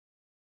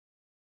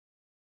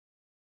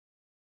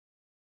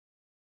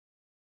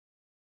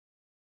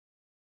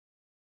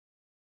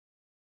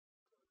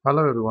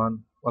Hello everyone,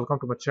 welcome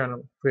to my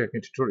channel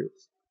freehacking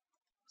tutorials.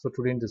 So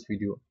today in this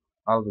video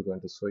I'll be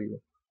going to show you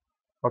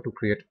how to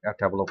create a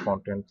table of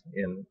content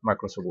in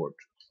Microsoft Word.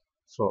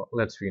 So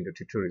let's begin the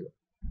tutorial.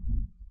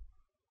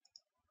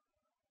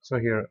 So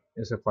here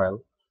is a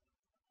file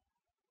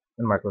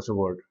in Microsoft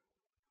Word.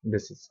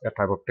 This is a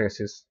type of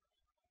thesis.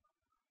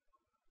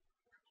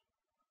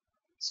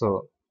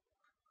 So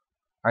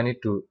I need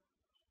to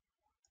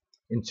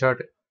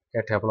insert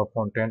a table of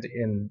content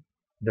in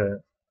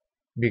the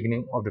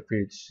beginning of the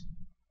page.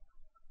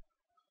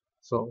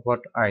 So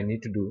what I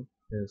need to do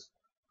is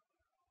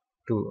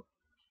to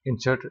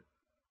insert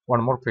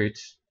one more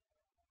page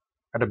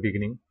at the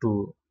beginning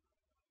to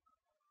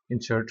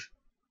insert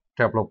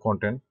table of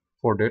content.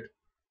 For that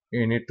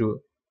you need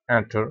to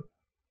enter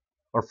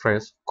or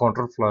press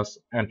Ctrl plus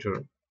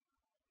enter,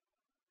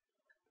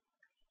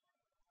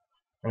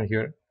 and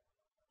here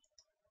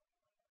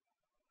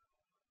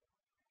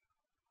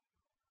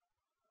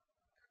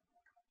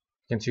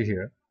you can see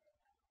here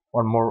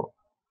one more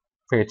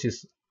page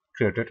is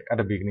created at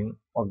the beginning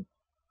of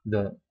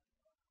the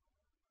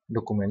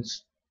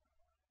documents.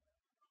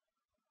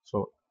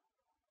 So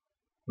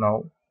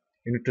now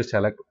you need to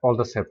select all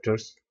the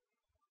chapters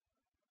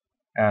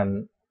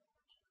and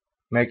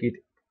make it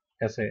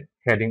as a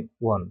heading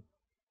 1.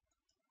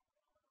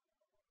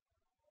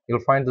 You'll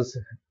find this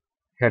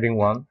heading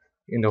 1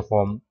 in the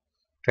home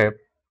tab.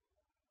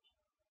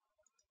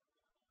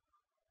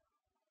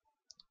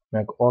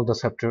 Make all the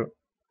chapter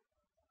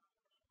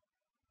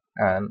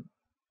and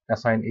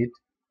assign it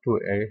to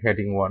a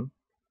heading 1.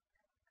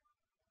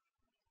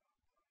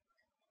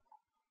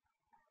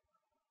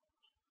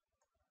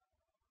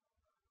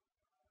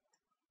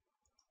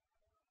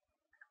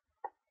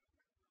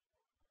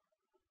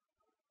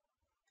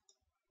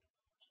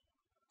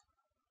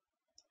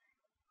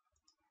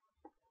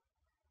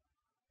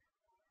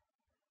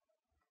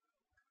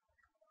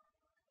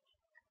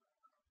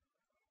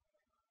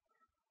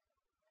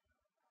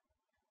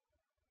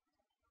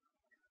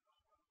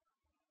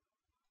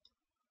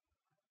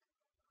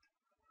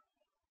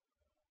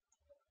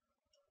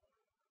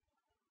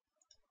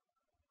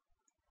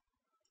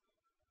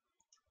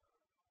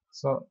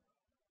 So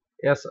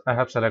yes, I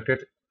have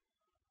selected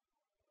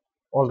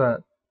all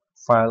the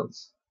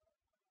files,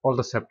 all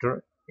the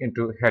chapter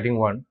into heading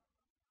 1.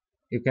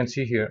 You can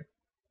see here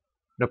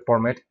the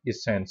format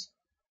is changed,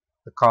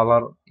 the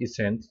color is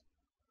changed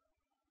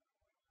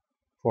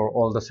for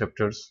all the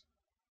chapters.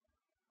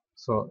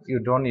 So you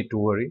don't need to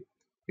worry,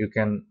 you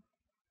can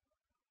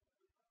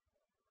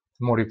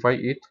modify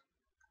it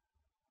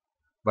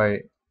by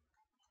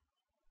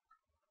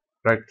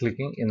right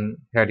clicking in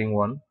heading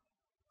 1.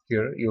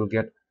 Here you will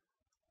get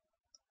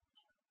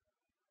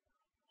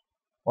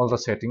all the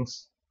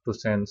settings to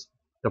change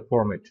the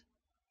format.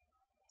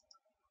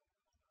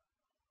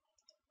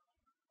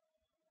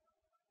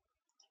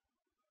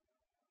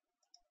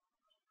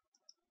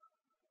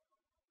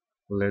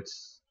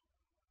 Let's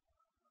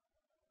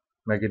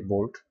make it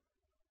bold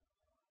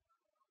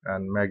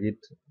and make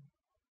it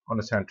on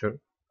the center.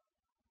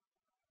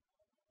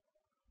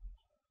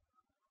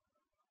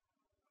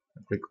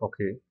 Click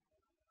OK.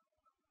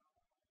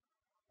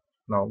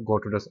 Now go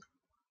to the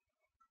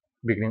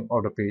beginning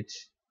of the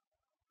page.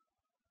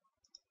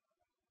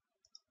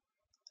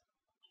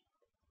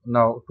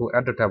 Now to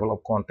add the table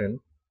of content,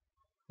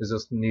 you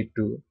just need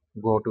to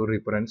go to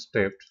reference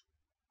tab,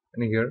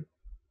 and here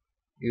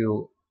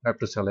you have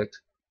to select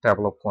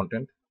table of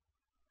content,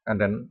 and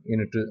then you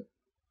need to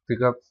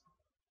pick up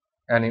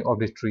any of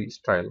the tree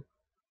style.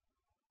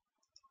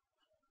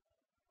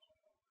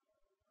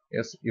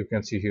 Yes, you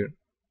can see here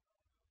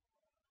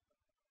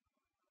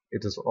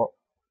it is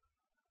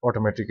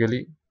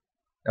automatically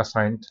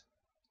assigned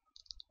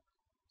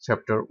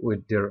chapter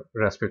with their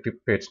respective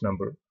page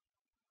number.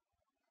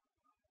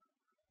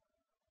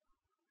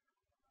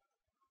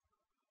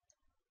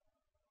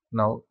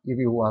 Now if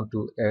you want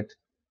to add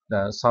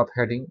the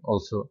subheading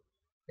also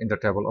in the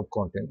table of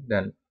content,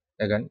 then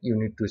again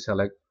you need to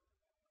select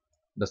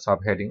the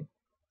subheading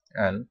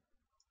and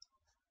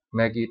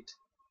make it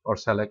or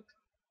select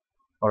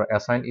or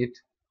assign it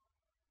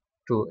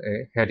to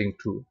a heading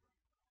 2.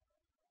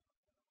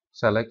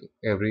 Select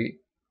every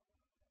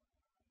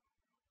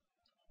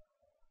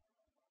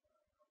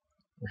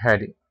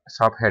heading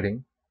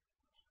subheading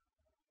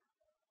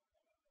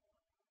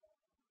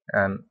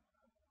and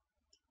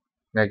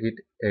make it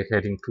a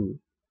heading 2.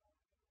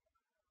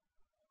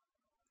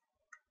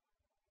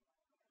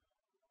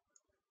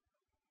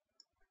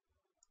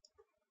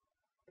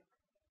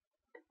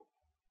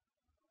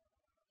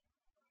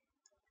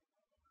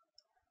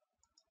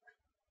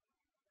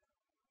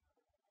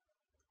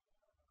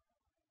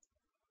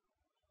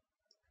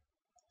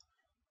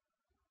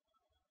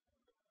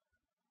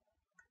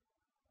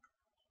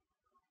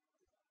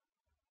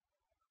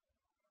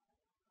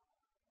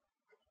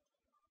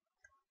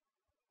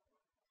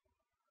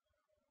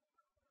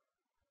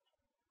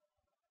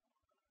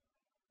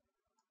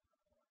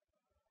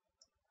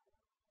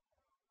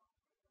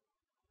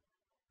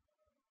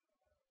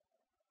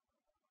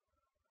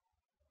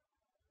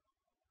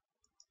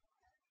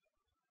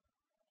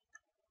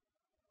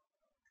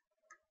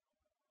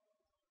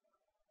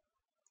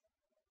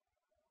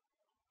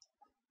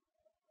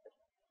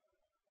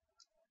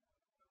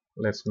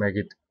 let's make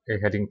it a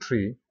heading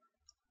 3,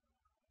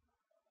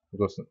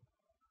 because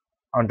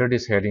under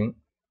this heading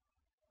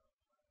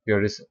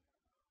there is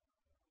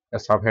a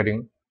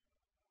subheading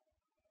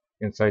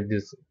inside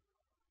this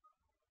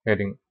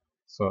heading.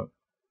 So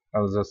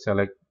I'll just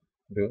select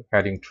the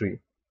heading 3,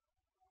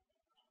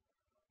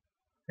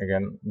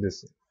 again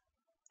this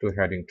to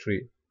heading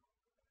 3.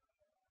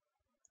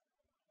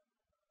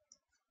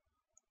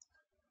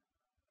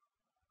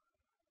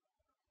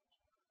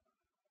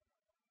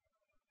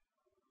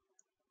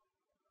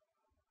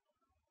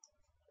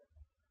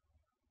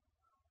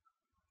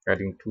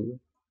 Heading 2,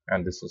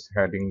 and this is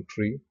heading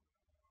 3.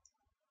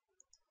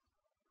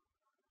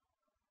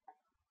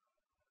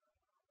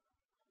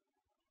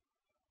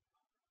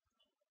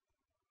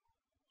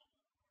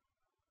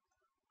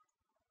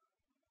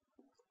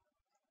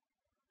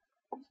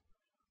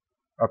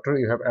 After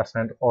you have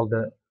assigned all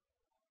the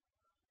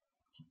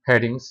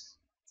headings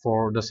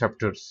for the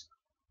chapters,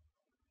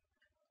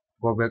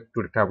 go back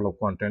to the table of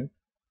content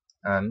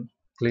and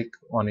click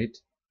on it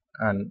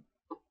and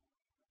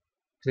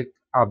click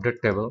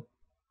update table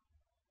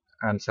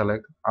and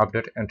select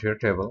update entire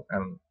table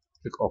and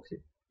click OK.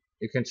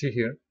 You can see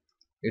here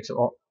it's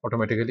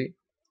automatically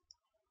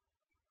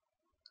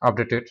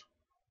updated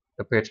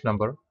the page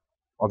number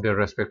of their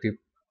respective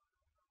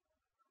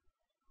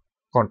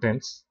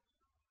contents.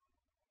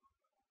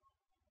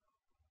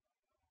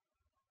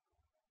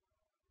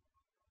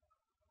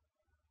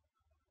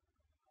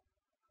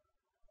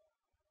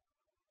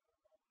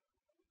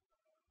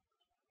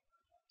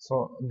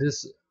 So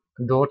these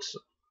dots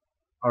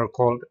are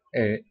called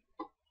a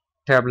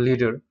tab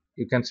leader.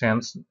 You can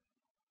change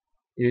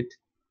it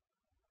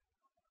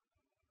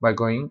by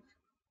going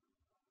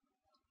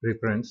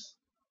reference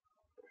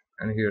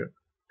and here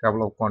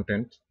table of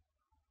content,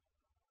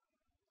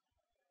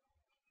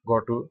 go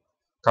to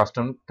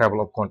custom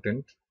table of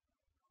content,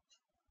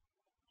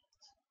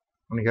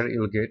 and here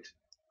you'll get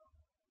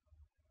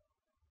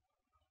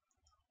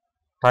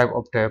type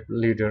of tab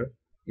leader.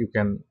 You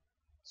can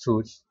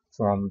choose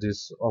from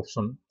this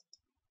option.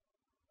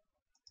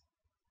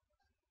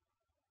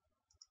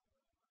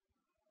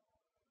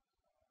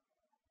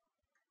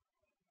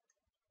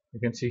 You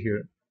can see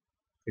here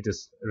it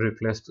is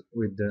replaced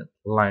with the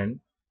line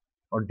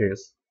or dash,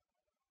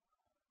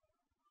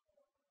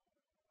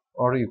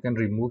 or you can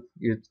remove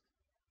it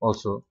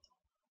also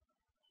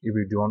if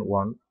you don't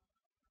want.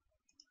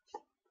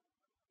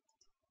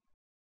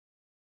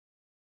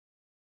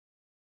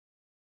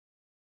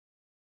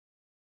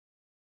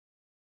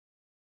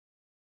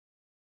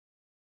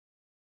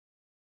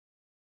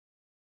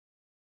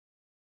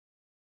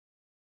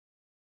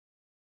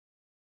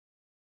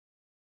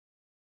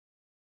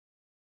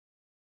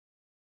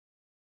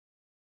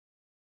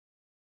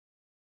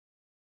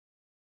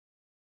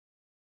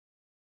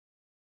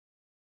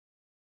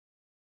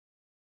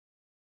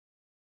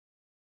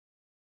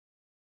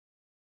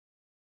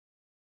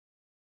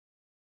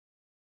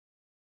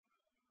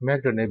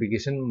 Make the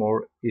navigation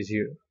more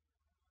easier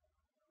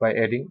by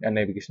adding a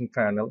navigation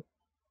panel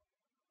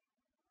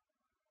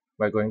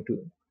by going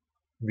to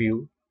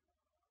view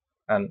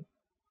and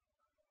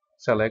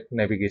select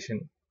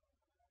navigation.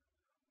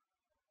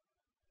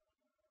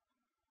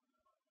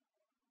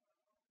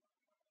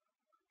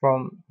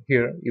 From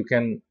here you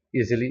can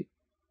easily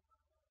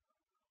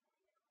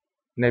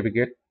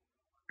navigate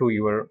to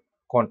your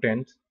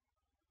content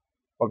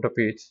of the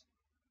page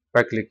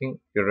by clicking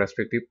your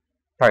respective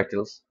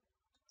titles,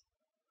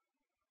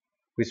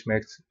 which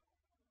makes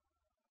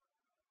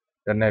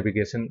the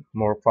navigation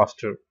more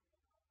faster.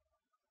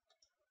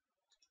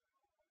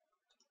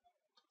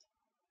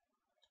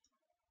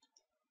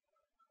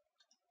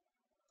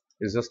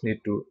 You just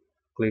need to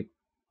click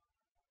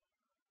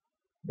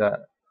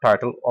the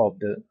title of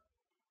the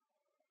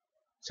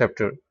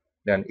chapter,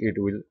 then it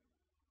will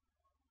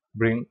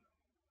bring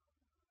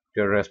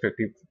your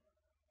respective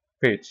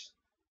page.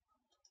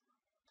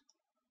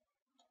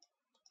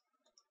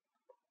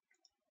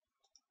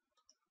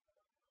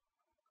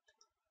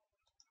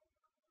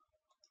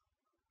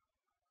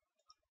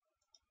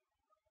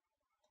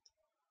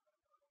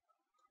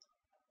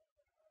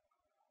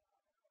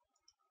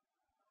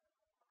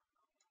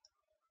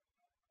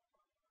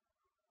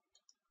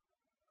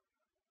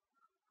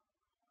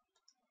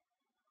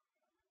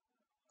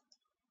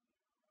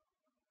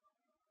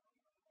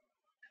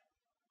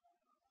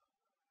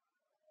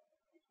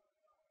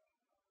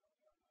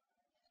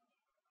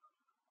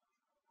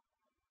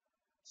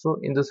 So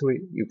in this way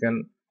you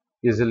can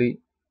easily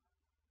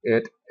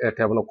add a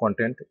table of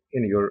content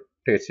in your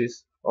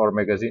thesis or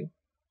magazine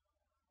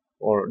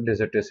or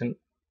dissertation.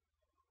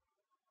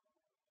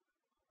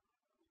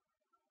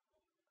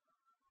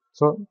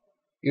 So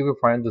if you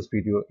find this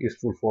video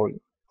useful for you,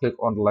 click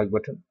on the like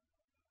button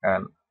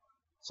and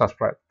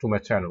subscribe to my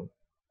channel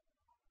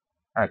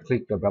and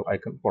click the bell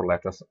icon for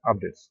latest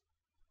updates.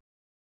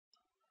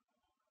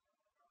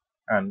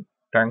 And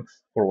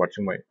thanks for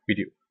watching my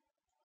video.